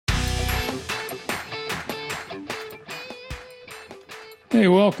Hey,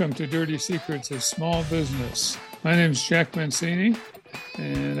 welcome to Dirty Secrets of Small Business. My name is Jack Mancini,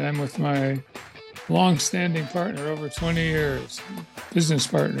 and I'm with my long-standing partner over 20 years, business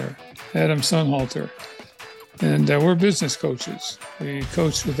partner, Adam Sunhalter. And we're business coaches. We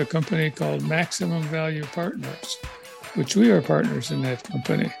coach with a company called Maximum Value Partners, which we are partners in that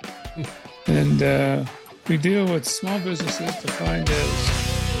company. And we deal with small businesses defined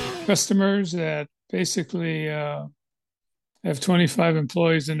as customers that basically have 25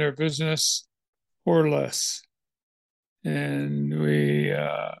 employees in their business or less. And we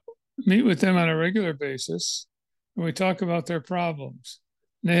meet with them on a regular basis and we talk about their problems.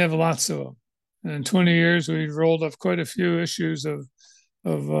 And they have lots of them. And in 20 years, we've rolled up quite a few issues of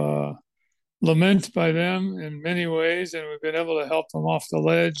lament by them in many ways. And we've been able to help them off the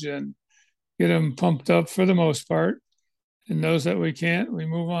ledge and get them pumped up for the most part. And those that we can't, we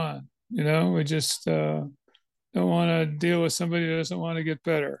move on. We just don't want to deal with somebody who doesn't want to get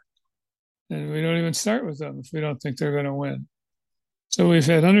better. And we don't even start with them if we don't think they're going to win. So we've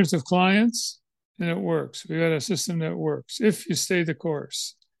had hundreds of clients and it works. We've got a system that works. If you stay the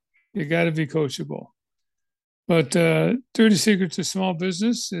course, you got to be coachable. But Dirty Secrets of Small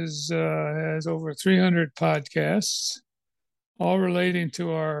Business has over 300 podcasts, all relating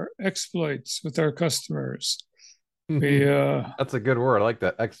to our exploits with our customers. That's a good word. I like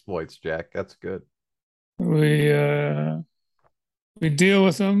that. Exploits, Jack. That's good. We we deal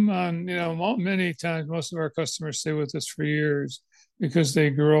with them on, many times. Most of our customers stay with us for years because they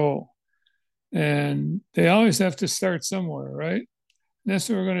grow, and they always have to start somewhere, right? And that's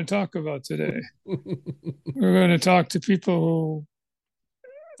what we're going to talk about today. We're going to talk to people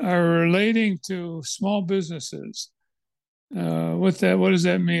who are relating to small businesses. What does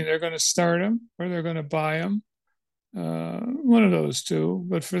that mean? They're going to start them or they're going to buy them. One of those two.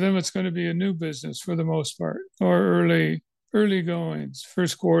 But for them, it's going to be a new business for the most part, or early goings,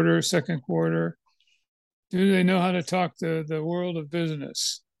 first quarter, second quarter. Do they know how to talk to the world of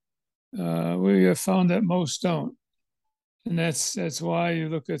business? We have found that most don't. And that's why you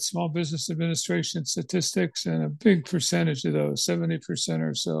look at Small Business Administration statistics, and a big percentage of those, 70%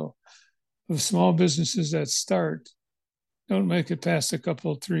 or so, of small businesses that start don't make it past a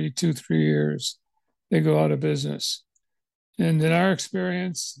couple, 2, 3 years. They go out of business. And in our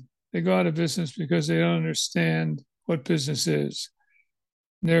experience, they go out of business because they don't understand what business is.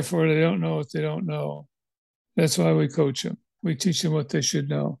 And therefore, they don't know what they don't know. That's why we coach them. We teach them what they should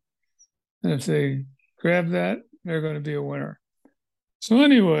know. And if they grab that, they're going to be a winner. So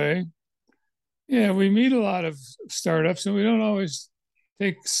anyway, yeah, we meet a lot of startups, and we don't always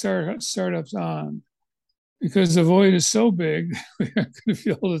take startups on because the void is so big, we aren't going to be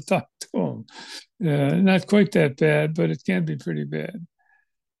able to talk to them. Not quite that bad, but it can be pretty bad.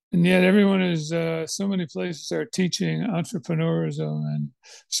 And yet everyone is, so many places are teaching entrepreneurism, and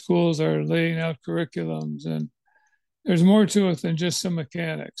schools are laying out curriculums, and there's more to it than just some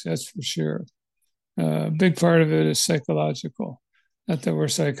mechanics, that's for sure. A big part of it is psychological. Not that we're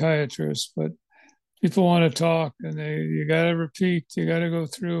psychiatrists, but people want to talk, and you got to repeat, you got to go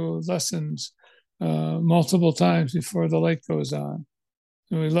through lessons multiple times before the light goes on.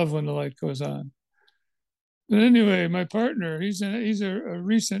 And we love when the light goes on. But anyway, my partner, he's a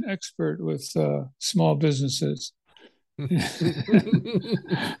recent expert with small businesses.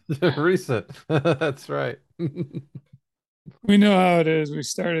 Recent. That's right. We know how it is. We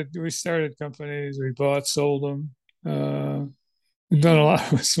started companies, we bought, sold them. We've done a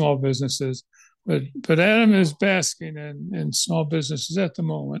lot with small businesses, but Adam is basking in small businesses at the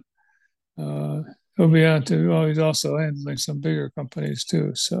moment. Uh, he'll be on to. Well, he's also handling some bigger companies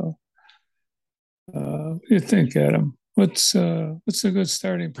too. So, what do you think, Adam? What's a good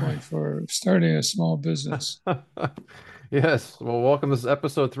starting point for starting a small business? Yes. Well, welcome. This is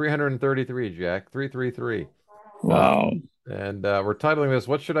episode 333, Jack. 333. Wow. Um, and we're titling this,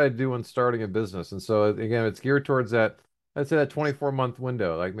 What Should I Do When Starting a Business? And so, again, it's geared towards that, I'd say that 24-month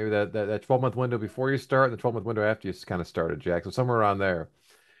window, like maybe that 12-month window before you start and the 12-month window after you kind of started, Jack. So, somewhere around there.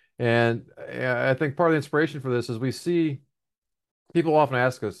 And I think part of the inspiration for this is we see people often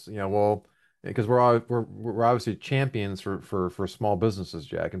ask us, well, because we're obviously champions for small businesses,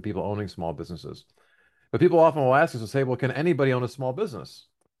 Jack, and people owning small businesses. But people often will ask us and say, well, can anybody own a small business?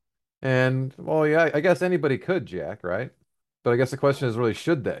 And well, yeah, I guess anybody could, Jack, right? But I guess the question is really,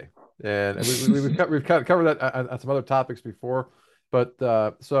 should they? And we've covered that on some other topics before, but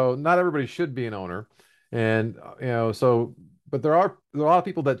so not everybody should be an owner, and so but there are a lot of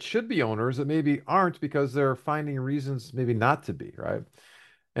people that should be owners that maybe aren't because they're finding reasons maybe not to be, right?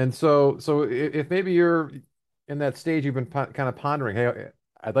 And so if maybe you're in that stage, you've been kind of pondering, hey,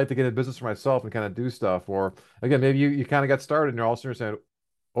 I'd like to get a business for myself and kind of do stuff. Or again, maybe you kind of got started and you're all of a sudden saying,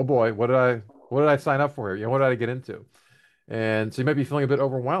 oh boy, what did I sign up for here? What did I get into? And so you might be feeling a bit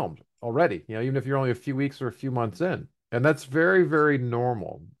overwhelmed already, even if you're only a few weeks or a few months in. And that's very, very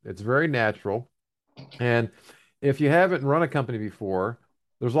normal. It's very natural. And if you haven't run a company before,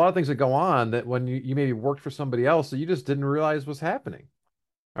 there's a lot of things that go on that when you maybe worked for somebody else that you just didn't realize was happening.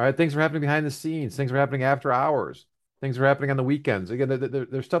 All right, things are happening behind the scenes. Things are happening after hours. Things are happening on the weekends. Again,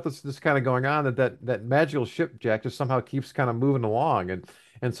 there's stuff that's just kind of going on that magical ship, Jack, just somehow keeps kind of moving along.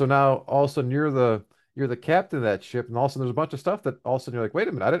 And so now all of a sudden you're the captain of that ship, and all of a sudden there's a bunch of stuff that all of a sudden you're like, wait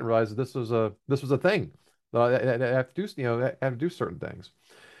a minute, I didn't realize that this was a thing. I have to do, I have to do certain things.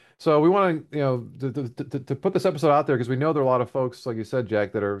 So we want to, to put this episode out there because we know there are a lot of folks, like you said,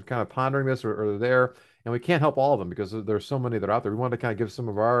 Jack, that are kind of pondering this or there, and we can't help all of them because there's so many that are out there. We want to kind of give some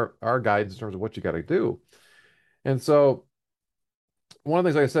of our guidance in terms of what you got to do. And so one of the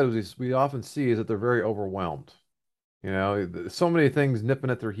things, like I said, is we often see is that they're very overwhelmed. So many things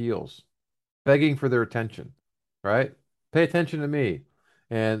nipping at their heels, begging for their attention, right? Pay attention to me.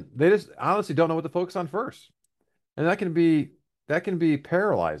 And they just honestly don't know what to focus on first. And that can be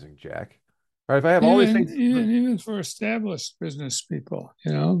paralyzing, Jack. All right, if I have all these Even things, even for established business people,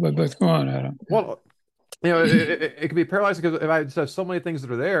 but go on, Adam. well, it can be paralyzing because if I just have so many things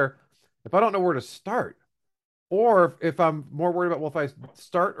that are there, if I don't know where to start, or if I'm more worried about, well, if I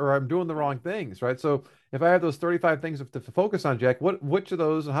start or I'm doing the wrong things, right? So if I have those 35 things to focus on, Jack, which of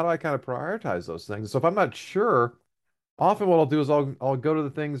those, and how do I kind of prioritize those things? So if I'm not sure, often what I'll do is I'll go to the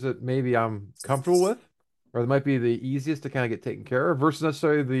things that maybe I'm comfortable with, or that might be the easiest to kind of get taken care of, versus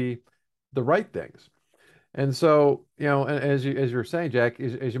necessarily the right things. And so, and as you're saying, Jack,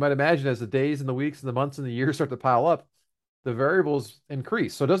 as you might imagine, as the days and the weeks and the months and the years start to pile up, the variables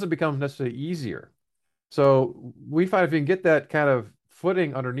increase. So it doesn't become necessarily easier. So we find if you can get that kind of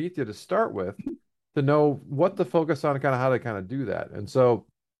footing underneath you to start with, to know what to focus on and kind of how to kind of do that. And so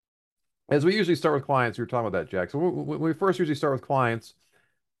as we usually start with clients, we were talking about that, Jack. So when we first usually start with clients,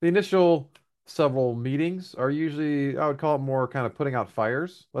 the initial several meetings are usually, I would call it more kind of putting out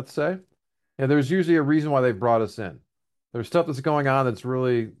fires, let's say. And there's usually a reason why they brought us in. There's stuff that's going on that's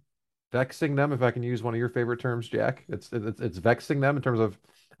really vexing them, if I can use one of your favorite terms, Jack. It's vexing them in terms of,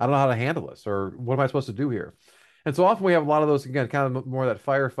 I don't know how to handle this, or what am I supposed to do here? And so often we have a lot of those, again, kind of more of that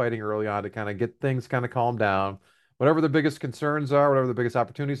firefighting early on to kind of get things kind of calmed down. Whatever the biggest concerns are, whatever the biggest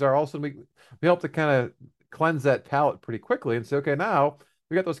opportunities are, also we help to kind of cleanse that palate pretty quickly and say, okay, now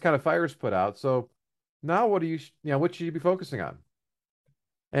we got those kind of fires put out. So now what should you be focusing on?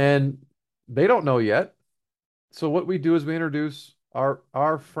 And they don't know yet. So what we do is we introduce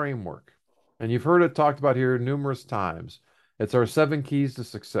our framework. And you've heard it talked about here numerous times. It's our 7 keys to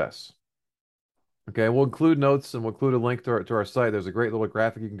success. Okay, we'll include notes and we'll include a link to our site. There's a great little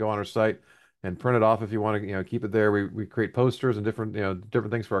graphic you can go on our site and print it off if you want to, keep it there. We create posters and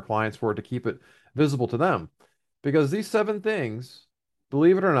different things for our clients for it to keep it visible to them. Because these 7 things,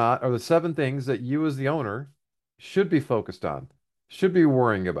 believe it or not, are the 7 things that you as the owner should be focused on, should be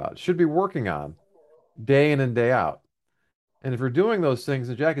worrying about, should be working on day in and day out. And if you're doing those things,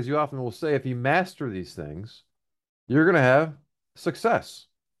 and Jack, as you often will say, if you master these things, you're going to have success,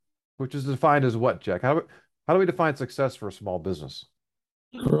 which is defined as what, Jack? How do we define success for a small business?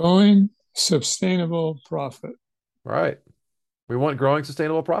 Growing sustainable profit. All right. We want growing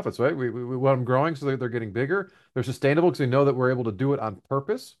sustainable profits, right? We want them growing so they're getting bigger. They're sustainable because we know that we're able to do it on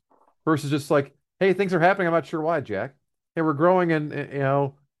purpose versus just like, hey, things are happening. I'm not sure why, Jack. Hey, we're growing and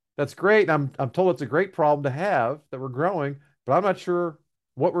that's great. And I'm told it's a great problem to have that we're growing, but I'm not sure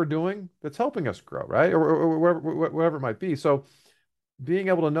what we're doing that's helping us grow, right? Or whatever it might be. So being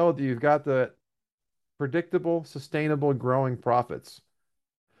able to know that you've got the predictable, sustainable, growing profits.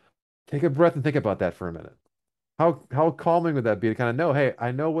 Take a breath and think about that for a minute. How calming would that be to kind of know, hey,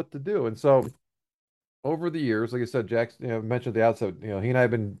 I know what to do. And so over the years, like I said, Jack, mentioned at the outset, he and I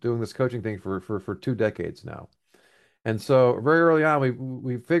have been doing this coaching thing for 2 decades now. And so very early on,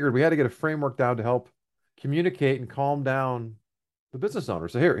 we figured we had to get a framework down to help communicate and calm down the business owner.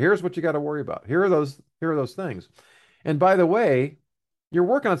 So here's what you got to worry about. Here are those things. And by the way, you're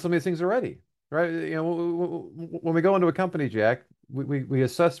working on some of these things already, right? When we go into a company, Jack, we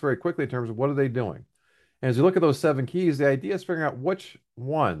assess very quickly in terms of what are they doing. And as you look at those 7 keys, the idea is figuring out which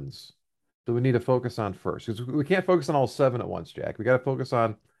ones do we need to focus on first. Because we can't focus on all 7 at once, Jack. We got to focus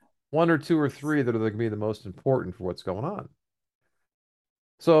on 1 or 2 or 3 that are going to be the most important for what's going on.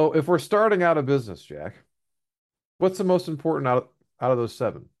 So if we're starting out a business, Jack, what's the most important out of those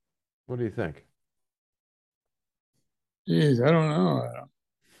 7? What do you think? Geez, I don't know.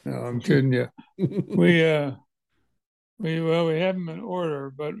 No, I'm kidding you. We we have them in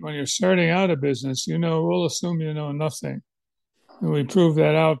order, but when you're starting out a business, we'll assume you know nothing. And we prove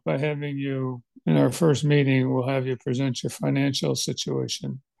that out by having you in our first meeting. We'll have you present your financial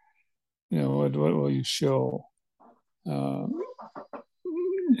situation. What will you show? Uh,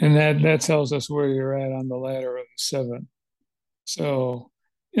 and that tells us where you're at on the ladder of the seven. So,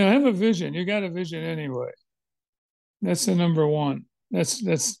 have a vision. You got a vision anyway. That's the number one.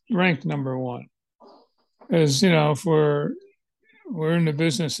 That's ranked number one. As if we're in the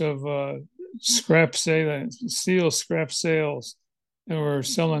business of scrap sale, steel scrap sales, and we're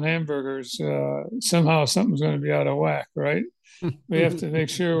selling hamburgers, somehow something's going to be out of whack, right? We have to make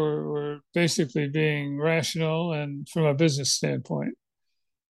sure we're basically being rational and from a business standpoint.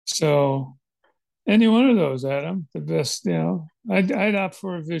 So any one of those, Adam, the best, I'd opt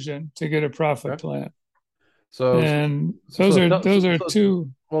for a vision to get a profit Okay. plan. So, so, And those so, are so, so, those are so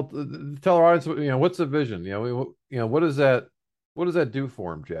two. well, tell our audience, what's the vision? What does that do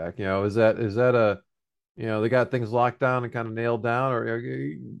for them, Jack? Is that they got things locked down and kind of nailed down, or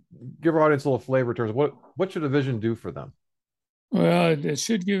give our audience a little flavor in terms of what should a vision do for them? Well, it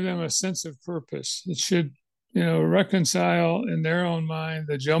should give them a sense of purpose. It should, reconcile in their own mind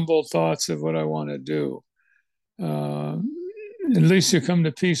the jumbled thoughts of what I want to do. Uh, at least you come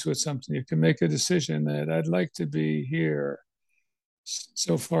to peace with something. You can make a decision that I'd like to be here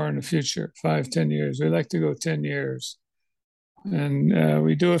so far in the future, 5, 10 years. We'd like to go 10 years. And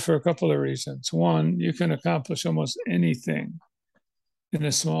we do it for a couple of reasons. One, you can accomplish almost anything in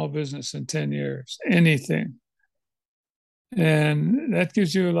a small business in 10 years, anything. And that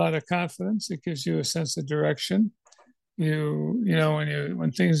gives you a lot of confidence. It gives you a sense of direction.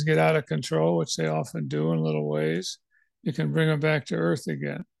 When things get out of control, which they often do in little ways, you can bring them back to earth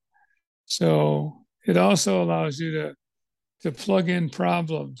again. So it also allows you to plug in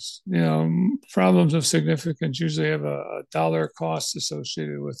problems. Problems of significance usually have a dollar cost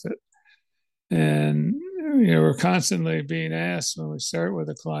associated with it. And we're constantly being asked when we start with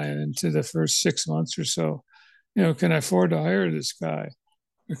a client into the first 6 months or so, can I afford to hire this guy?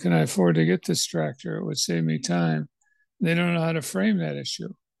 Or can I afford to get this tractor? It would save me time. They don't know how to frame that issue.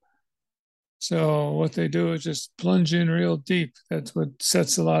 So what they do is just plunge in real deep. That's what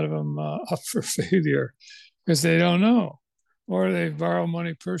sets a lot of them up for failure because they don't know, or they borrow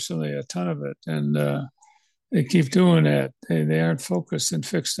money personally, a ton of it, and they keep doing that. They aren't focused and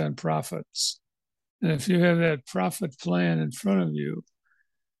fixed on profits. And if you have that profit plan in front of you,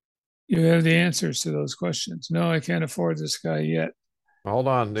 you have the answers to those questions. No, I can't afford this guy yet. Hold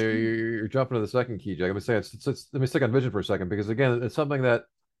on, you're jumping to the second key, Jack. Let me say let me stick on vision for a second because again, it's something that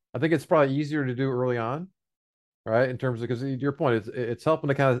I think it's probably easier to do early on, right? In terms of because to your point, it's helping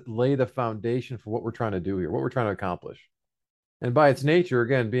to kind of lay the foundation for what we're trying to do here, what we're trying to accomplish. And by its nature,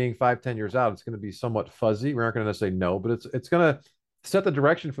 again, being 5, 10 years out, it's going to be somewhat fuzzy. We're not going to necessarily know, but it's going to set the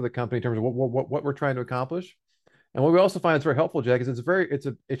direction for the company in terms of what we're trying to accomplish. And what we also find it's very helpful, Jack, is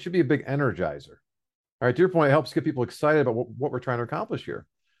it should be a big energizer. All right, to your point, it helps get people excited about what we're trying to accomplish here.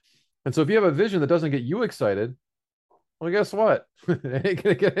 And so if you have a vision that doesn't get you excited, well, guess what? It ain't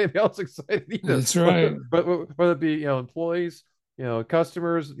gonna get anybody else excited either. That's right. But whether it be employees,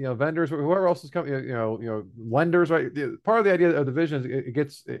 customers, vendors, whoever else is coming, lenders, right? Part of the idea of the vision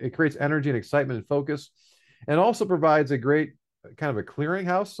is it creates energy and excitement and focus, and also provides a great kind of a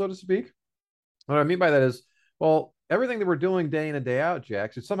clearinghouse, so to speak. What I mean by that is, well, everything that we're doing day in and day out,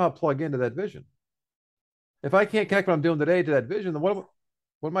 Jack, should somehow plug into that vision. If I can't connect what I'm doing today to that vision, then what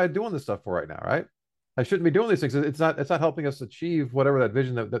am I doing this stuff for right now, right? I shouldn't be doing these things. It's not helping us achieve whatever that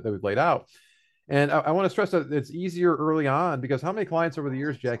vision that we've laid out. And I want to stress that it's easier early on because how many clients over the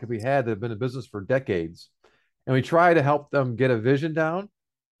years, Jack, have we had that have been in business for decades, and we try to help them get a vision down,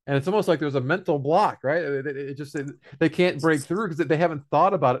 and it's almost like there's a mental block, right? It just they can't break through because they haven't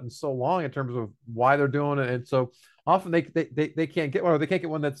thought about it in so long in terms of why they're doing it, and so often they can't get one, or they can't get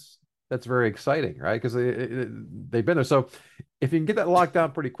one that's very exciting, right? Because they've been there. So if you can get that locked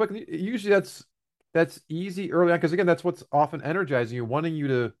down pretty quickly, usually that's easy early on because again, that's what's often energizing you, wanting you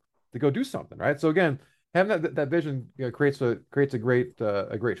to go do something, right? So again, having that vision creates a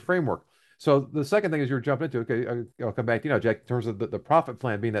great framework. So the second thing is you're jumping into, okay, I'll come back to Jack, in terms of the profit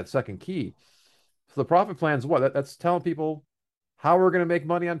plan being that second key. So the profit plan is what? That's telling people how we're going to make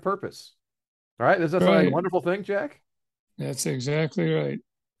money on purpose. All right. Does that sound like a Right. wonderful thing, Jack? That's exactly right.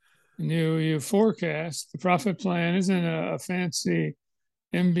 And you forecast. The profit plan isn't a fancy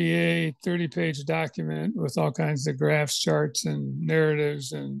MBA 30-page document with all kinds of graphs, charts, and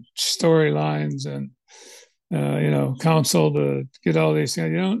narratives and storylines and counsel to get all these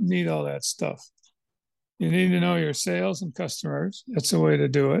things. You don't need all that stuff. You need to know your sales and customers. That's the way to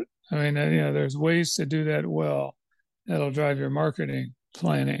do it. I mean, there's ways to do that well. That'll drive your marketing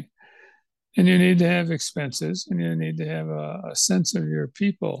planning. And you need to have expenses, and you need to have a sense of your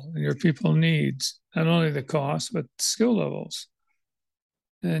people and your people needs, not only the cost, but skill levels.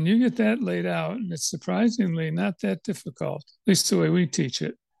 And you get that laid out, and it's surprisingly not that difficult, at least the way we teach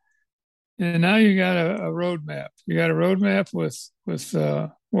it. And now you got a roadmap. You got a roadmap with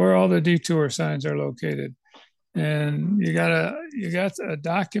where all the detour signs are located, and you got a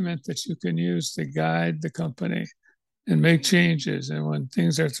document that you can use to guide the company and make changes. And when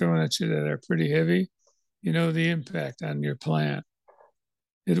things are thrown at you that are pretty heavy, you know the impact on your plan.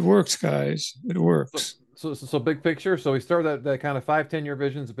 It works, guys. It So, works. so big picture. So we start that kind of 5, 10 year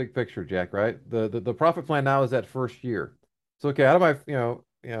vision is a big picture, Jack, right? The profit plan now is that first year. So okay, out of my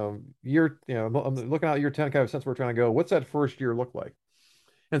year, I'm looking out year 10 kind of sense we're trying to go. What's that first year look like?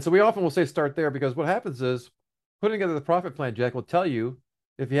 And so we often will say start there because what happens is putting together the profit plan, Jack, will tell you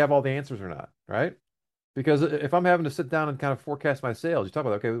if you have all the answers or not, right? Because if I'm having to sit down and kind of forecast my sales, you talk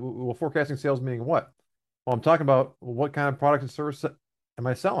about, okay, well, forecasting sales meaning what? Well, I'm talking about what kind of product and service am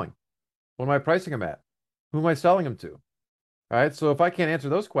I selling? What am I pricing them at? Who am I selling them to? All right. So if I can't answer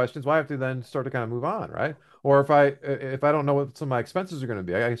those questions, well, I have to then start to kind of move on, right? Or if I don't know what some of my expenses are going to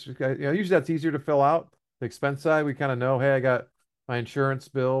be, usually that's easier to fill out. The expense side, we kind of know, hey, I got my insurance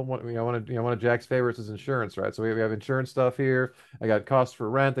bill. One of Jack's favorites is insurance, right? So we have insurance stuff here. I got costs for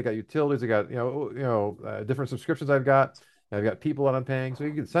rent. I got utilities. I got different subscriptions I've got. I've got people that I'm paying. So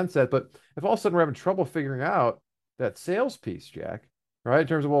you can sense that. But if all of a sudden we're having trouble figuring out that sales piece, Jack, right? In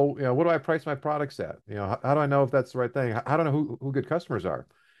terms of, well, what do I price my products at? How do I know if that's the right thing? How do I know who good customers are?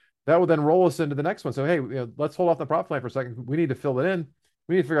 That would then roll us into the next one. So, hey, let's hold off the profit plan for a second. We need to fill it in.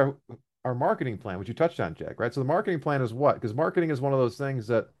 We need to figure out our marketing plan, which you touched on, Jack, right? So the marketing plan is what? Because marketing is one of those things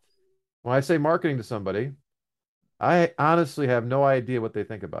that when I say marketing to somebody, I honestly have no idea what they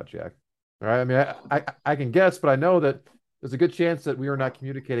think about Jack. All right. I mean, I can guess, but I know that there's a good chance that we are not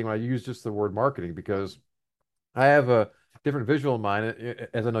communicating when I use just the word marketing because I have a different visual in mind,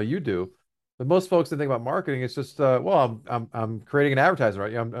 as I know you do. But most folks that think about marketing, it's just, well, I'm creating an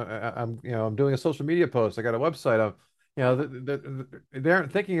advertisement, right? I'm doing a social media post. I got a website. They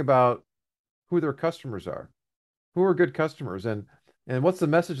aren't thinking about who their customers are, who are good customers, and what's the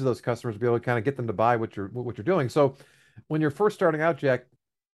message of those customers to be able to kind of get them to buy what you're doing. So when you're first starting out, Jack,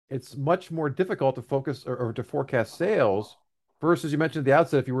 it's much more difficult to focus or to forecast sales versus you mentioned at the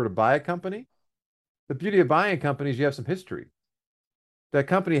outset, if you were to buy a company the beauty of buying companies, you have some history. That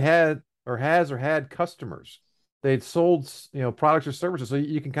company had or has or had customers. They'd sold, products or services, so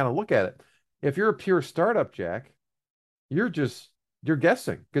you can kind of look at it. If you're a pure startup, Jack, you're just you're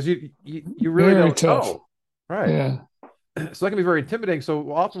guessing because you really Very don't tough. know, right? Yeah. So that can be very intimidating.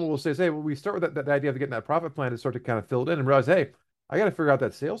 So often we'll say, hey, well, we start with that idea of getting that profit plan and start to kind of fill it in and realize, hey, I got to figure out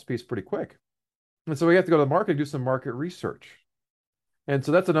that sales piece pretty quick. And so we have to go to the market and do some market research. And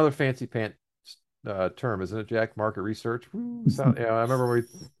so that's another fancy pant term, isn't it, Jack? Market research. Woo, I remember when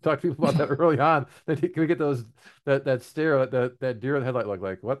we talked to people about that early on. Can we get those that stare that deer in the headlight look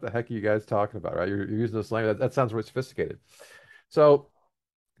like? What the heck are you guys talking about? Right? You're using this language. That sounds really sophisticated. So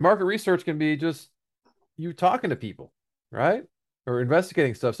market research can be just you talking to people, right? Or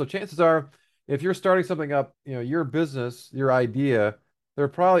investigating stuff. So chances are, if you're starting something up, your business, your idea, there are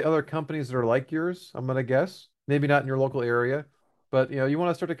probably other companies that are like yours, I'm gonna guess. Maybe not in your local area, but you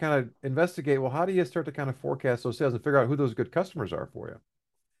want to start to kind of investigate, well, how do you start to kind of forecast those sales and figure out who those good customers are for you?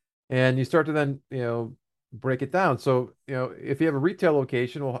 And you start to then, break it down. So, if you have a retail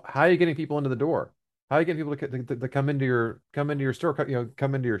location, well, how are you getting people into the door? How are you getting people to come into your store,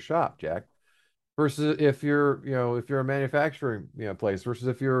 come into your shop, Jack? Versus if you're a manufacturing place versus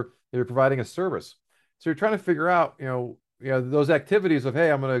if you're providing a service. So you're trying to figure out those activities of, hey,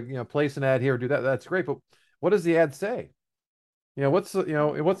 I'm going to place an ad here, do that. That's great, but what does the ad say? What's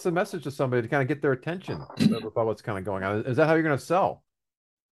the message to somebody to kind of get their attention about what's kind of going on? Is that how you're going to sell?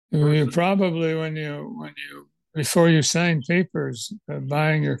 You Versus, probably when you before you signed papers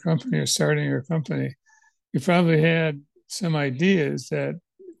buying your company or starting your company, you probably had some ideas that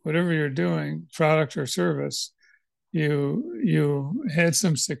whatever you're doing, product or service, you had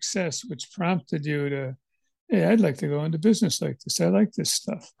some success, which prompted you to, hey, I'd like to go into business like this. I like this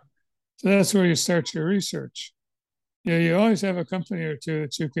stuff. So that's where you start your research. You always have a company or two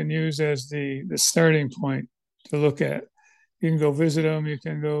that you can use as the starting point to look at. You can go visit them. You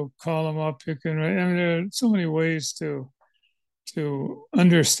can go call them up. You can. I mean, there are so many ways to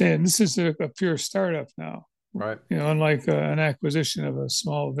understand. This is a pure startup now. right? Unlike an acquisition of a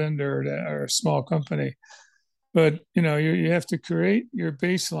small vendor or a small company. But you have to create your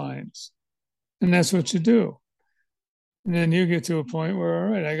baselines, and that's what you do. And then you get to a point where,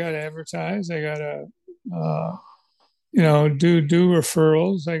 all right, I got to advertise. I got to do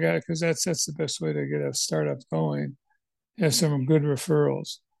referrals. I got because that's the best way to get a startup going. Have some good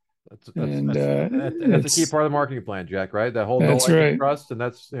referrals, That's that's and that's that's a key it's part of the marketing plan, Jack, right? That whole know, that's like, and right. trust, and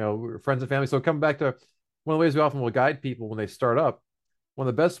that's friends and family. So coming back to one of the ways we often will guide people when they start up, one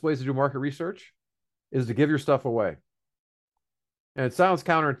of the best ways to do market research is to give your stuff away. And it sounds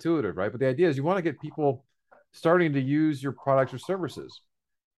counterintuitive, right? But the idea is you want to get people starting to use your products or services.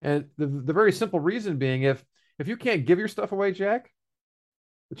 And the very simple reason being if you can't give your stuff away, Jack,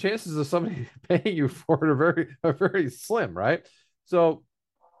 the chances of somebody paying you for it are very slim, right? So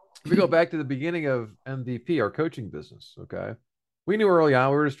if we go back to the beginning of MVP, our coaching business, okay, we knew early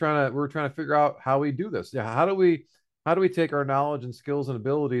on we were trying to figure out how we do this. Yeah, how do we take our knowledge and skills and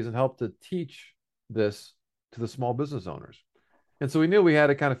abilities and help to teach this to the small business owners? And so we knew we had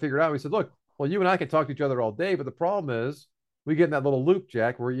to kind of figure it out. We said, look, well, you and I can talk to each other all day, but the problem is we get in that little loop,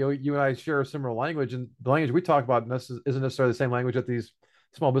 Jack, where you and I share a similar language, and the language we talk about isn't necessarily the same language that these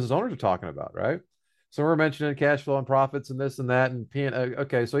small business owners are talking about, right? So we're mentioning cash flow and profits and this and that and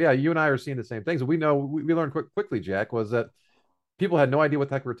okay, so yeah, you and I are seeing the same things. We know we learned quickly, Jack, was that people had no idea what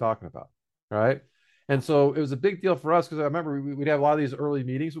the heck we were talking about, right? And so it was a big deal for us because I remember we'd have a lot of these early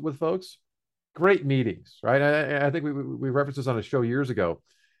meetings with folks, great meetings, right? I think we referenced this on a show years ago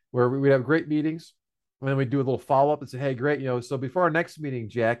where we'd have great meetings and then we'd do a little follow up and say, hey, great, so before our next meeting,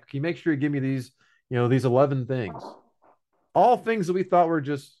 Jack, can you make sure you give me these 11 things, all things that we thought were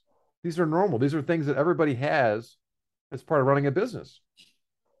just, these are normal. These are things that everybody has as part of running a business.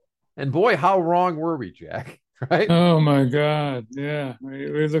 And boy, how wrong were we, Jack? Right? Oh my God, yeah.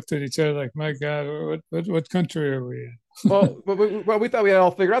 We looked at each other like, my God, what country are we in? Well, we thought we had it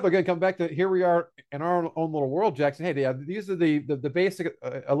all figured out. They're going to come back to here we are in our own little world, Jackson. Hey, yeah, these are the basic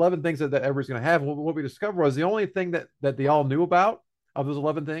 11 things that everybody's going to have. What we discovered was the only thing that they all knew about of those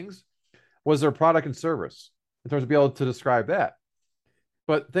 11 things was their product and service in terms of being able to describe that.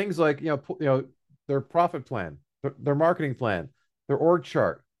 But things like their profit plan, their marketing plan, their org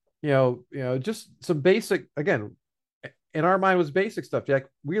chart, just some basic, again, in our mind was basic stuff, Jack.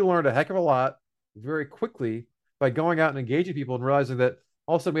 We learned a heck of a lot very quickly by going out and engaging people and realizing that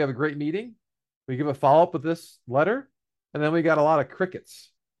all of a sudden we have a great meeting, we give a follow up with this letter, and then we got a lot of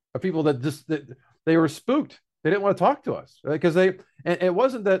crickets of people that they were spooked. They didn't want to talk to us because and it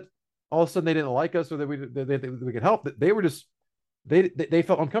wasn't that all of a sudden they didn't like us or that we could help. They were just they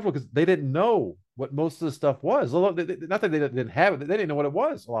felt uncomfortable because they didn't know what most of the stuff was. Not that they didn't have it, they didn't know what it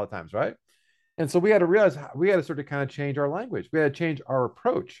was a lot of times, right? And so we had to realize we had to sort of kind of change our language. We had to change our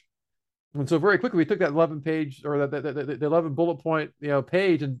approach. And so very quickly we took that 11 page or the 11 bullet point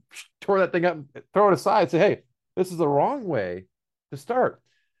page and tore that thing up, and throw it aside, and say, hey, this is the wrong way to start.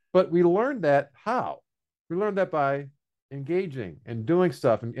 But we learned that how? We learned that by engaging and doing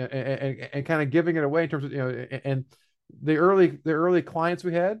stuff and kind of giving it away in terms of and the early clients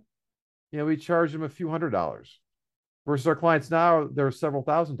we had, we charged them a few $100s versus our clients now, they're several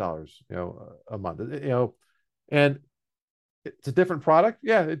 $1,000s, a month, and it's a different product.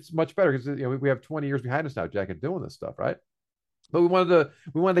 Yeah, it's much better because we have 20 years behind us now, Jack, at doing this stuff, right? But we wanted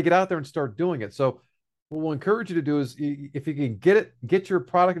to get out there and start doing it. So what we'll encourage you to do is if you can get your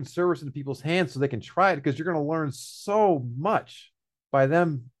product and service into people's hands so they can try it because you're going to learn so much by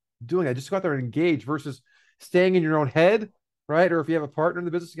them doing it. Just go out there and engage versus staying in your own head, right? Or if you have a partner in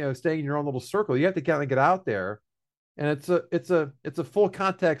the business, staying in your own little circle. You have to kind of get out there, and it's a full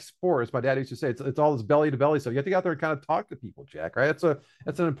contact sport, as my dad used to say. It's all this belly to belly stuff. You have to get out there and kind of talk to people, Jack. Right?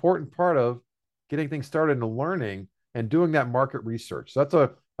 That's an important part of getting things started and learning and doing that market research. So that's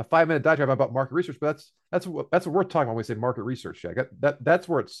a 5 minute diatribe about market research, but that's what we're talking about when we say market research, Jack. That's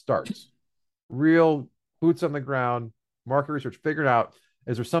where it starts. Real boots on the ground market research, figuring out,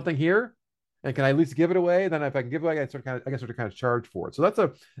 is there something here, and can I at least give it away? Then if I can give it away, I can sort of kind of charge for it. So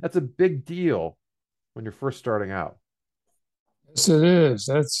that's a big deal when you're first starting out. Yes, it is.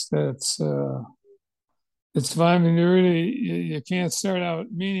 That's it's fine. I mean, you can't start out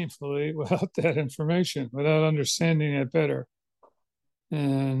meaningfully without that information, without understanding it better.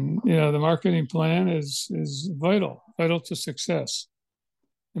 And the marketing plan is vital to success.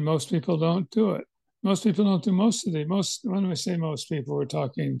 And most people don't do it. Most people don't do most. When we say most people, we're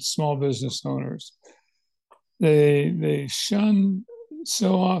talking small business owners. They shun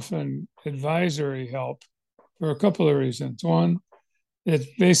so often advisory help for a couple of reasons. One, it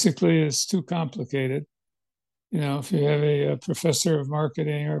basically is too complicated. If you have a professor of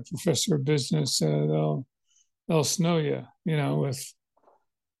marketing or a professor of business, they'll snow you, with,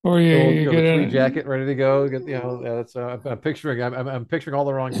 or you The get tweed a, jacket ready to go. Get that's I'm picturing. I'm picturing all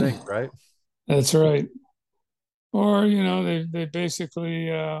the wrong things, right? that's right. Or, they basically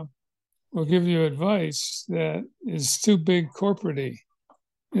will give you advice that is too big corporate-y.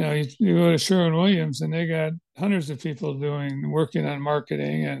 You go to Sherwin-Williams and they got hundreds of people working on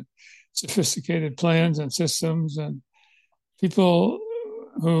marketing and sophisticated plans and systems, and people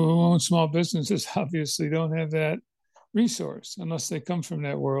who own small businesses obviously don't have that resource unless they come from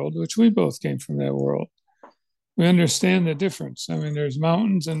that world, which we both came from that world. We understand the difference. I mean, there's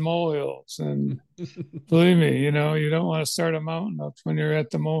mountains and molehills, and believe me, you don't want to start a mountain up when you're at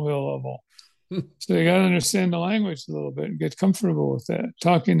the molehill level. So you got to understand the language a little bit and get comfortable with that.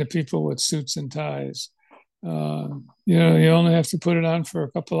 Talking to people with suits and ties. You only have to put it on for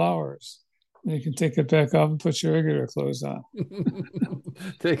a couple hours. And you can take it back off and put your regular clothes on.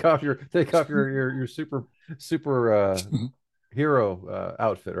 Take off your super hero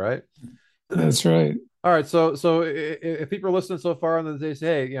outfit, right? That's right. All right, so if people are listening so far and they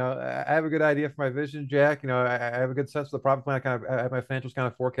say, hey, I have a good idea for my vision, Jack. I have a good sense of the profit plan. I kind of I have my financials kind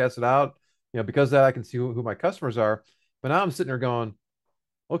of forecasted out. Because of that I can see who my customers are. But now I'm sitting there going,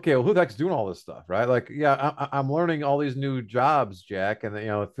 okay, well, who the heck's doing all this stuff, right? Like, yeah, I'm learning all these new jobs, Jack, and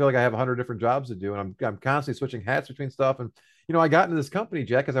I feel like I have 100 different jobs to do, and I'm constantly switching hats between stuff. And I got into this company,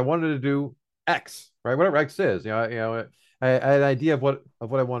 Jack, because I wanted to do X, right? Whatever X is, I had an idea of what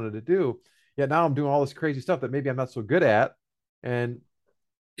I wanted to do. Yet now I'm doing all this crazy stuff that maybe I'm not so good at, and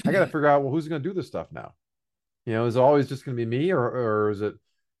I got to figure out, well, who's going to do this stuff now? Is it always just going to be me, or is it,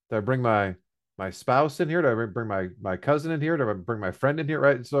 do I bring my spouse in here? Do I bring my cousin in here? Do I bring my friend in here?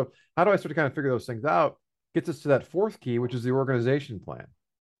 Right. So how do I start to kind of figure those things out? Gets us to that fourth key, which is the organization plan,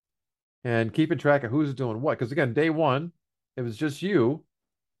 and keeping track of who's doing what. Because again, day one, if it's just you,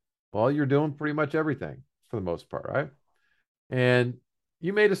 well, you're doing pretty much everything for the most part, right? And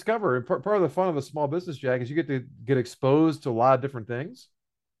you may discover, and part of the fun of a small business, Jack, is you get to get exposed to a lot of different things,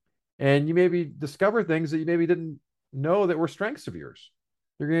 and you maybe discover things that you maybe didn't know that were strengths of yours.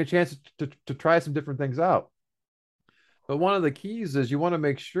 You're getting a chance to try some different things out. But one of the keys is you want to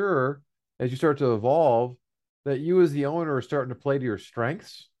make sure as you start to evolve that you as the owner are starting to play to your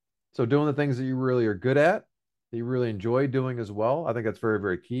strengths. So doing the things that you really are good at, that you really enjoy doing as well. I think that's very,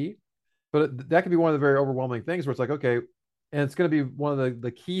 very key. But that can be one of the very overwhelming things where it's like, okay, and it's going to be one of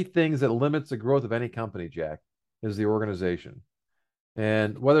the key things that limits the growth of any company, Jack, is the organization.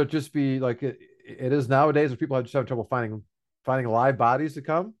 And whether it just be like it is nowadays, where people just have trouble finding live bodies to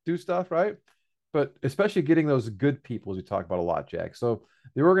come do stuff, right? But especially getting those good people, as we talk about a lot, Jack. So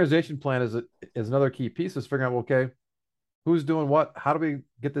the organization plan is another key piece, is figuring out, okay, who's doing what? How do we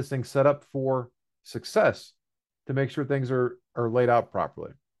get this thing set up for success to make sure things are laid out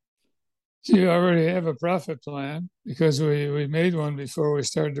properly? So you already have a profit plan because we made one before we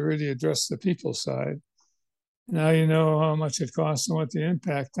started to really address the people side. Now you know how much it costs and what the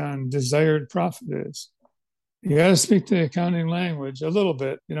impact on desired profit is. You got to speak the accounting language a little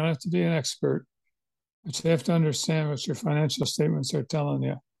bit. You don't have to be an expert, but you have to understand what your financial statements are telling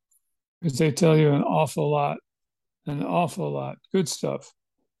you, because they tell you an awful lot, good stuff.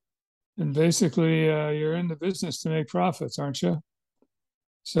 And basically, you're in the business to make profits, aren't you?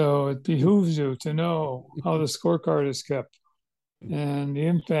 So it behooves you to know how the scorecard is kept and the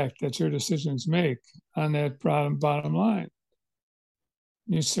impact that your decisions make on that bottom line.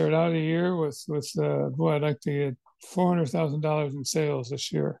 You start out a year with boy, I'd like to get $400,000 in sales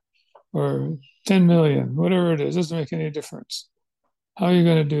this year, or 10 million, whatever it is. Doesn't make any difference. How are you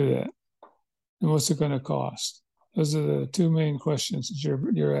going to do that, and what's it going to cost? Those are the two main questions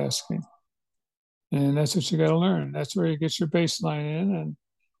that you're asking, and that's what you got to learn. That's where you get your baseline in, and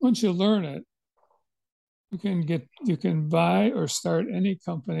once you learn it, you can buy or start any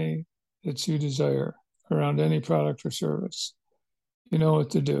company that you desire around any product or service. You know what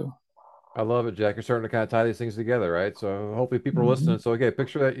to do. I love it, Jack. You're starting to kind of tie these things together, right? So hopefully people are Mm-hmm. listening. So okay,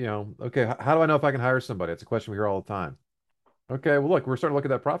 picture that, okay, how do I know if I can hire somebody? It's a question we hear all the time. Okay, well, look, we're starting to look at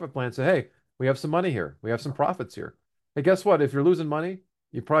that profit plan and say, hey, we have some money here. We have some profits here. Hey, guess what? If you're losing money,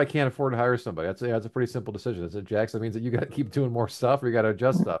 you probably can't afford to hire somebody. That's a pretty simple decision. Is it, Jack? So that means that you got to keep doing more stuff, or you got to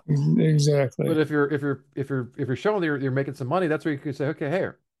adjust stuff. But Exactly. if you're showing that you're making some money, that's where you can say, okay, hey,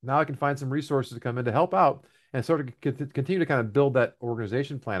 now I can find some resources to come in to help out and sort of continue to kind of build that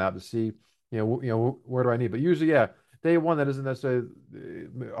organization plan out to see, where do I need? But usually, yeah, day one that isn't necessarily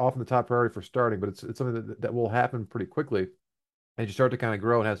often the top priority for starting, but it's something that will happen pretty quickly as you start to kind of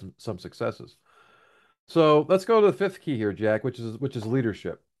grow and have some successes. So let's go to the fifth key here, Jack, which is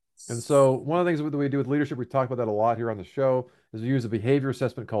leadership. And so one of the things that we do with leadership, we talk about that a lot here on the show, is we use a behavior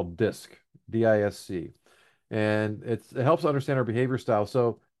assessment called DISC, DISC. And it helps understand our behavior style.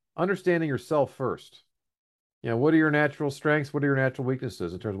 So understanding yourself first. What are your natural strengths? What are your natural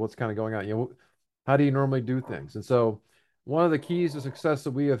weaknesses in terms of what's kind of going on? How do you normally do things? And so one of the keys to success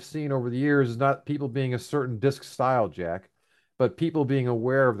that we have seen over the years is not people being a certain disc style, Jack, but people being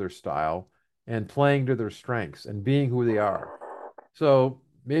aware of their style and playing to their strengths and being who they are. So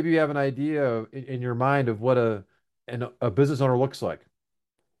maybe you have an idea in your mind of what a business owner looks like.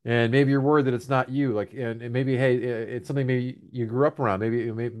 And maybe you're worried that it's not you, like, and maybe, hey, it's something maybe you grew up around.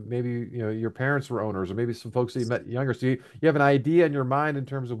 Maybe your parents were owners, or maybe some folks that you met younger. So you have an idea in your mind in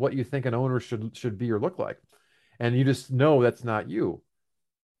terms of what you think an owner should be or look like, and you just know that's not you.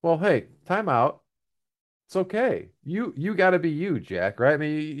 Well, hey, time out. It's okay. You got to be you, Jack. Right? I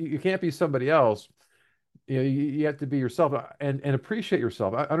mean, you can't be somebody else. You have to be yourself and appreciate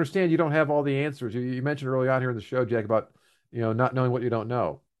yourself. I understand you don't have all the answers. You mentioned early on here in the show, Jack, about not knowing what you don't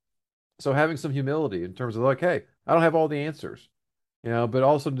know. So having some humility in terms of like, hey, I don't have all the answers, but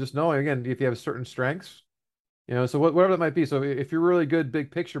also just knowing again if you have certain strengths, so whatever that might be. So if you're really good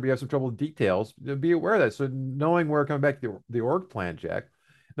big picture, but you have some trouble with details, be aware of that. So knowing where coming back to the org plan, Jack,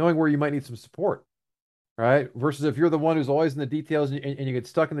 knowing where you might need some support, right? Versus if you're the one who's always in the details and you get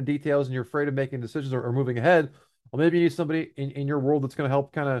stuck in the details and you're afraid of making decisions or moving ahead, well, maybe you need somebody in your world that's going to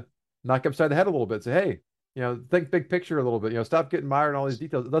help kind of knock you upside the head a little bit. Say, hey, think big picture a little bit. Stop getting mired in all these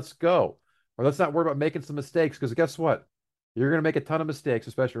details. Let's go. Or let's not worry about making some mistakes because guess what? You're going to make a ton of mistakes,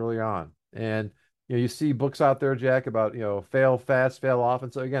 especially early on. And you see books out there, Jack, about fail fast, fail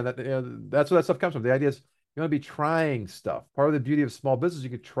often. So again, that's where that stuff comes from. The idea is you want to be trying stuff. Part of the beauty of small business, you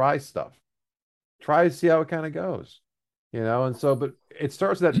could try stuff, try to see how it kind of goes, and so, but it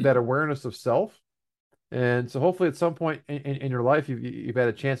starts with that awareness of self. And so hopefully at some point in your life, you've had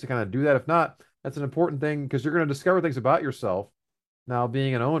a chance to kind of do that. If not, that's an important thing because you're going to discover things about yourself now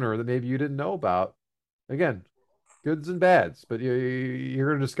being an owner that maybe you didn't know about. Again, goods and bads, but you're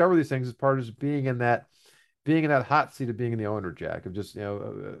going to discover these things as part of just being in that hot seat of being in the owner, Jack, of just,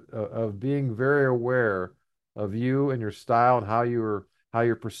 of being very aware of you and your style and how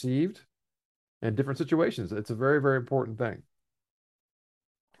you're perceived in different situations. It's a very, very important thing.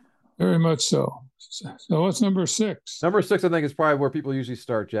 Very much so. So what's number six? Number six, I think, is probably where people usually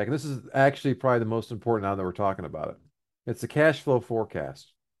start, Jack. And this is actually probably the most important now that we're talking about it. It's the cash flow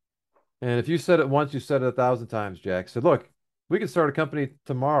forecast. And if you said it once, you said it 1,000 times, Jack. Said, look, we can start a company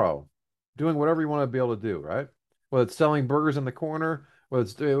tomorrow doing whatever you want to be able to do, right? Whether it's selling burgers in the corner, whether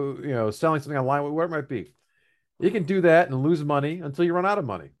it's selling something online, whatever it might be. You can do that and lose money until you run out of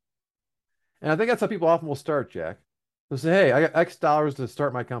money. And I think that's how people often will start, Jack. They'll say, hey, I got X dollars to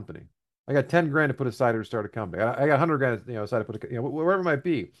start my company. I got 10 grand to put aside to start a company. I got 100 grand, aside to put wherever it might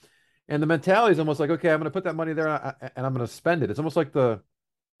be. And the mentality is almost like, okay, I'm going to put that money there and I'm going to spend it. It's almost like the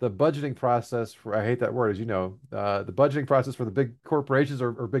budgeting process for, I hate that word, as you know, the budgeting process for the big corporations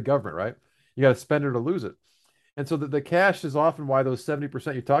or big government, right? You got to spend it or lose it. And so the cash is often why those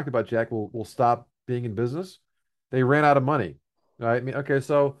 70% you talked about, Jack, will stop being in business. They ran out of money, right? I mean, okay,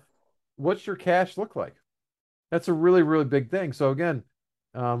 so what's your cash look like? That's a really, really big thing. So again,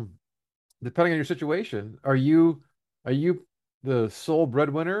 um, depending on your situation, are you the sole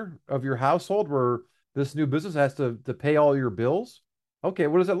breadwinner of your household where this new business has to pay all your bills? Okay,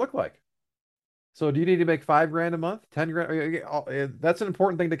 what does that look like? So do you need to make 5 grand a month, 10 grand? That's an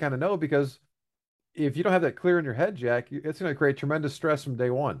important thing to kind of know because if you don't have that clear in your head, Jack, it's going to create tremendous stress from day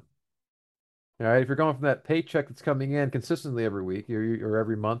one. All right, if you're going from that paycheck that's coming in consistently every week or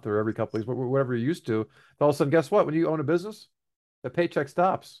every month or every couple of weeks, whatever you're used to, all of a sudden, guess what? When you own a business, the paycheck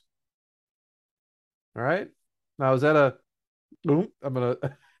stops. All right. Now, is that boom? I'm gonna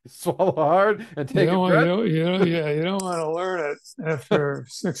swallow hard and You take a don't want, breath. yeah, you don't want to learn it after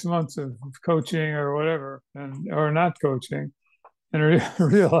 6 months of coaching or whatever, or not coaching, and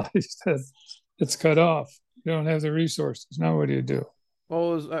realize that it's cut off. You don't have the resources. Now what do you do?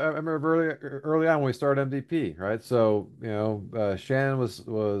 Well, I remember early on when we started MVP, right? So, Shannon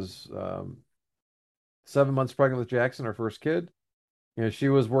was 7 months pregnant with Jackson, our first kid. She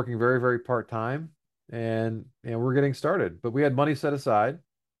was working very, very part-time and we're getting started. But we had money set aside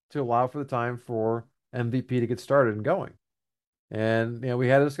to allow for the time for MVP to get started and going. And we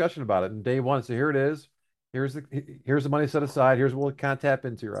had a discussion about it. And day one, so here it is. Here's the money set aside. Here's what we'll kind of tap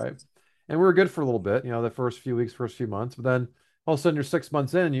into, right? And we were good for a little bit, the first few weeks, first few months. But then all of a sudden you're 6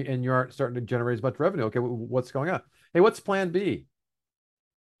 months in and you aren't starting to generate as much revenue. Okay, what's going on? Hey, what's plan B?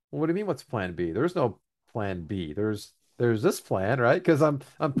 Well, what do you mean what's plan B? There's no plan B. There's this plan, right? Because I'm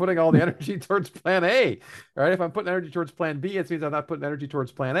putting all the energy towards plan A, right? If I'm putting energy towards plan B, it means I'm not putting energy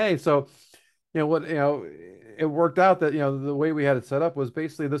towards plan A. So, it worked out that, the way we had it set up was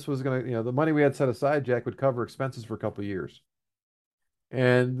basically this was going to, the money we had set aside, Jack, would cover expenses for a couple of years.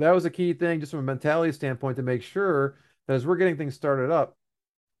 And that was a key thing just from a mentality standpoint to make sure that as we're getting things started up,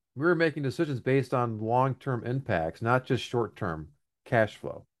 we were making decisions based on long-term impacts, not just short-term cash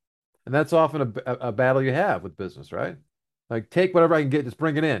flow. And that's often a battle you have with business, right? Like take whatever I can get, just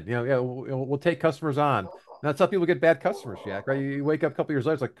bring it in. Yeah, we'll take customers on. And that's how people get bad customers, Jack, right? You wake up a couple years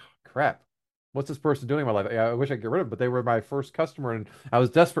later, it's like, crap, what's this person doing in my life? I wish I could get rid of them, but they were my first customer, and I was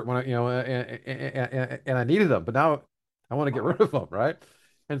desperate when and I needed them, but now I want to get rid of them, right?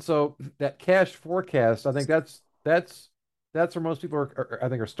 And so that cash forecast, I think that's where most people I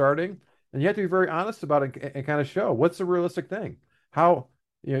think are starting, and you have to be very honest about it and kind of show what's the realistic thing. How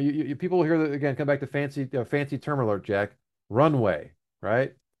people hear that again. Come back to fancy term alert, Jack. Runway,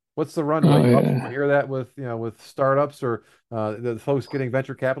 right? What's the runway? Oh You often yeah. hear that with startups or the folks getting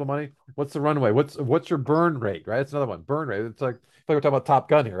venture capital money. What's the runway? What's your burn rate, right? That's another one. Burn rate. It's like we're talking about Top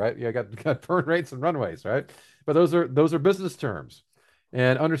Gun here, right? You got burn rates and runways, right? But those are business terms,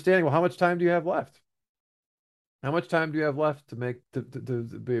 and understanding, well, how much time do you have left? How much time do you have left to make to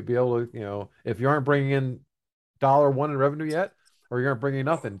be able to, if you aren't bringing in dollar one in revenue yet, or you aren't bringing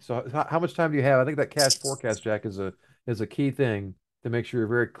enough in. So how much time do you have? I think that cash forecast, Jack, is a key thing to make sure you're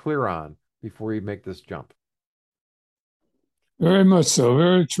very clear on before you make this jump. Very much so.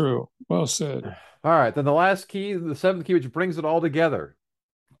 Very true. Well said. All right, then the last key, the seventh key, which brings it all together,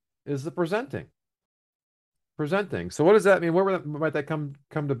 is the presenting. Presenting. So what does that mean? Where might that come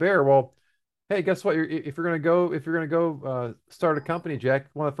to bear? Well, hey, guess what? If you're gonna go start a company, Jack,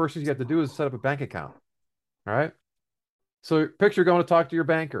 one of the first things you have to do is set up a bank account. All right. So picture going to talk to your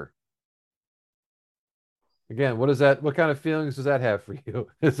banker. Again, what kind of feelings does that have for you?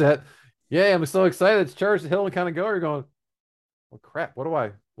 Is that, yeah, I'm so excited, it's charge the hill and kind of go, or you're going, well, crap, what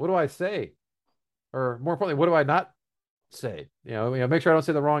do I say? Or more importantly, what do I not say? Make sure I don't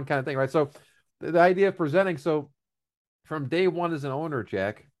say the wrong kind of thing, right? So the idea of presenting, so from day one as an owner,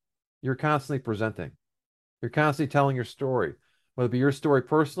 Jack, you're constantly presenting. You're constantly telling your story, whether it be your story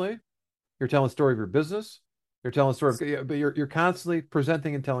personally, you're telling the story of your business, you're telling the story of, yeah, but you're constantly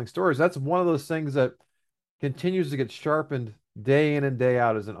presenting and telling stories. That's one of those things that continues to get sharpened day in and day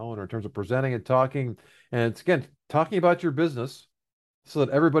out as an owner in terms of presenting and talking. And it's again, talking about your business so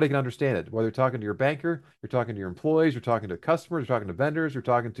that everybody can understand it. Whether you're talking to your banker, you're talking to your employees, you're talking to customers, you're talking to vendors, you're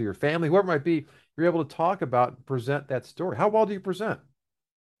talking to your family, whoever it might be, you're able to talk about, present that story. How well do you present?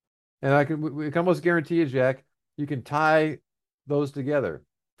 And we can almost guarantee you, Jack, you can tie those together.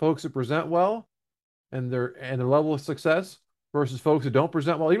 Folks who present well and their level of success versus folks who don't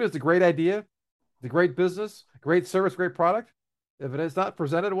present well, even if it's a great idea, the great business, great service, great product. If it is not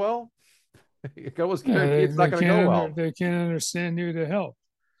presented well, you can almost Yeah, guarantee it's not going to go well. they can't understand you to help.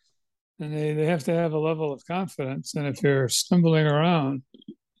 And they have to have a level of confidence. And if you're stumbling around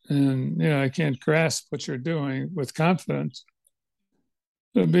and I can't grasp what you're doing with confidence,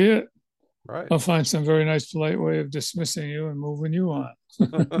 that'll be it. Right. I'll find some very nice, polite way of dismissing you and moving you on.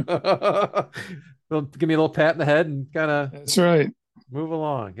 Well, give me a little pat in the head and kind of That's right. move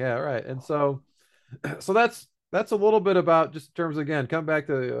along. Yeah, right. And so that's a little bit about just in terms of, again, come back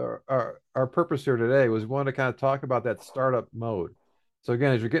to our purpose here today was we want to kind of talk about that startup mode. So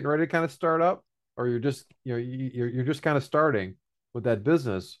again, as you're getting ready to kind of start up, or you're just you're just kind of starting with that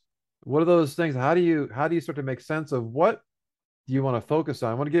business, what are those things? How do you start to make sense of what do you want to focus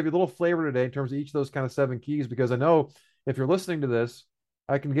on? I want to give you a little flavor today in terms of each of those kind of seven keys, because I know if you're listening to this,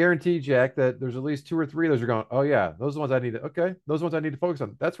 I can guarantee, Jack, that there's at least two or three of those you're going, oh yeah, those are the ones I need to, okay, those are the ones I need to focus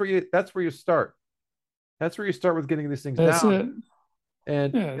on. That's where you start. That's where you start with getting these things That's down. it.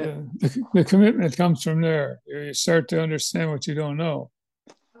 And, Yeah, and the commitment comes from there. You start to understand what you don't know.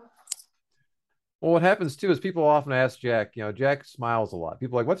 well, what happens too is people often ask Jack, Jack smiles a lot.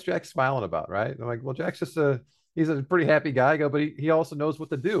 People are like, what's Jack smiling about? Right. I'm like, well, Jack's he's a pretty happy guy, but he also knows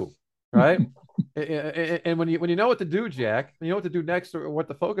what to do. Right. And when you know what to do, Jack, and you know what to do next or what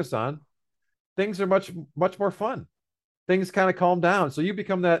to focus on, things are much, much more fun. Things kind of calm down. So you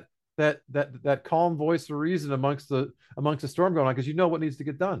become that calm voice of reason amongst the storm going on because you know what needs to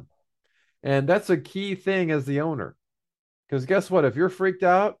get done. And that's a key thing as the owner. Because guess what? If you're freaked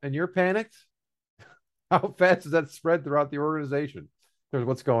out and you're panicked, how fast does that spread throughout the organization? There's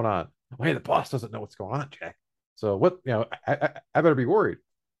what's going on. Oh, hey, the boss doesn't know what's going on, Jack. So what? I better be worried.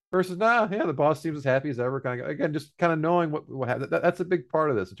 Versus, nah, yeah, the boss seems as happy as ever. Kind of again, just kind of knowing what happened. That's a big part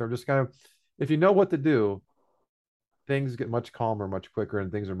of this in terms of just kind of if you know what to do, things get much calmer, much quicker,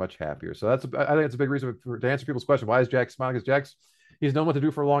 and things are much happier. So I think it's a big reason to answer people's question. Why is Jack smiling? Because he's known what to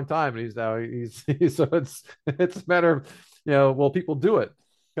do for a long time, and he's so it's a matter of will people do it?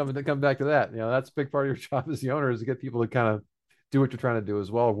 Come back to that. That's a big part of your job as the owner is to get people to kind of do what you're trying to do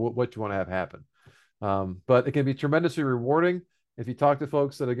as well, what you want to have happen. But it can be tremendously rewarding if you talk to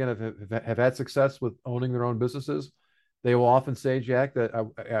folks that again have had success with owning their own businesses. they will often say, Jack, that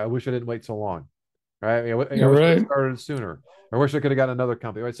I wish I didn't wait so long, right? I You're wish I had right. started sooner. I wish I could have gotten another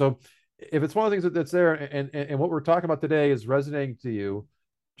company, right? So if it's one of the things that's there, and what we're talking about today is resonating to you,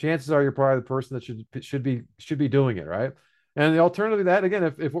 chances are you're probably the person that should be doing it, right? And the alternative to that, again,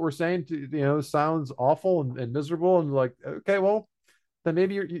 if what we're saying sounds awful and miserable, and like, okay, well, then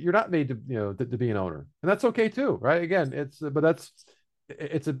maybe you're not made to be an owner, and that's okay too, right? Again, it's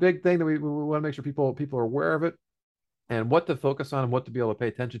a big thing that we want to make sure people are aware of it and what to focus on and what to be able to pay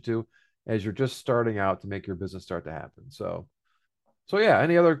attention to as you're just starting out to make your business start to happen. So yeah,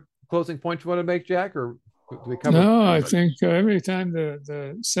 any other closing points you want to make, Jack, or do we cover? No, I think every time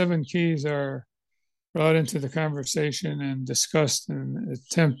the seven keys are brought into the conversation and discussed and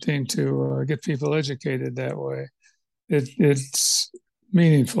attempting to get people educated that way, it's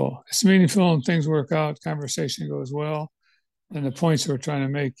meaningful. It's meaningful and things work out, conversation goes well, and the points we're trying to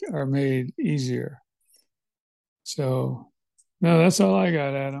make are made easier. So, no, that's all I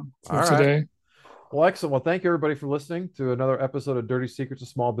got, Adam, All for right. today. Well, excellent. Well, thank you everybody for listening to another episode of Dirty Secrets of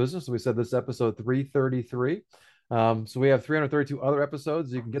Small Business. We said this episode 333. So we have 332 other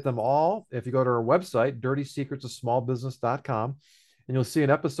episodes. You can get them all if you go to our website, dirtysecretsofsmallbusiness.com, and you'll see an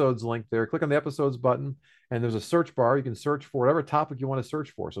episodes link there. Click on the episodes button, and there's a search bar. You can search for whatever topic you want to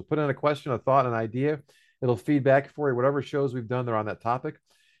search for. So put in a question, a thought, an idea. It'll feed back for you whatever shows we've done there on that topic.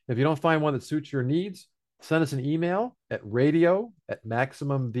 If you don't find one that suits your needs, send us an email at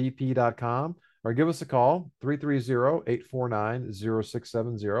radio@maximumvp.com or give us a call,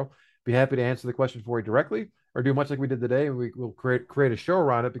 330-849-0670. Be happy to answer the question for you directly or do much like we did today. And we will create a show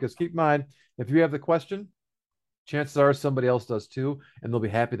around it because keep in mind, if you have the question, chances are somebody else does too, and they'll be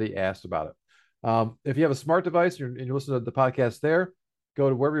happy that you asked about it. If you have a smart device and you listen to the podcast there, go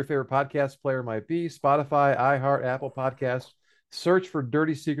to wherever your favorite podcast player might be, Spotify, iHeart, Apple Podcasts, search for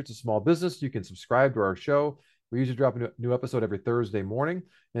Dirty Secrets of Small Business. You can subscribe to our show. We usually drop a new episode every Thursday morning.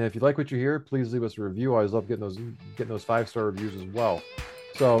 And if you like what you hear, please leave us a review. I always love getting those 5-star reviews as well.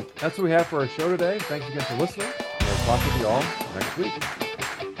 So that's what we have for our show today. Thanks again for listening. We'll talk with you all next week.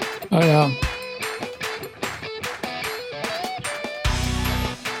 Bye now.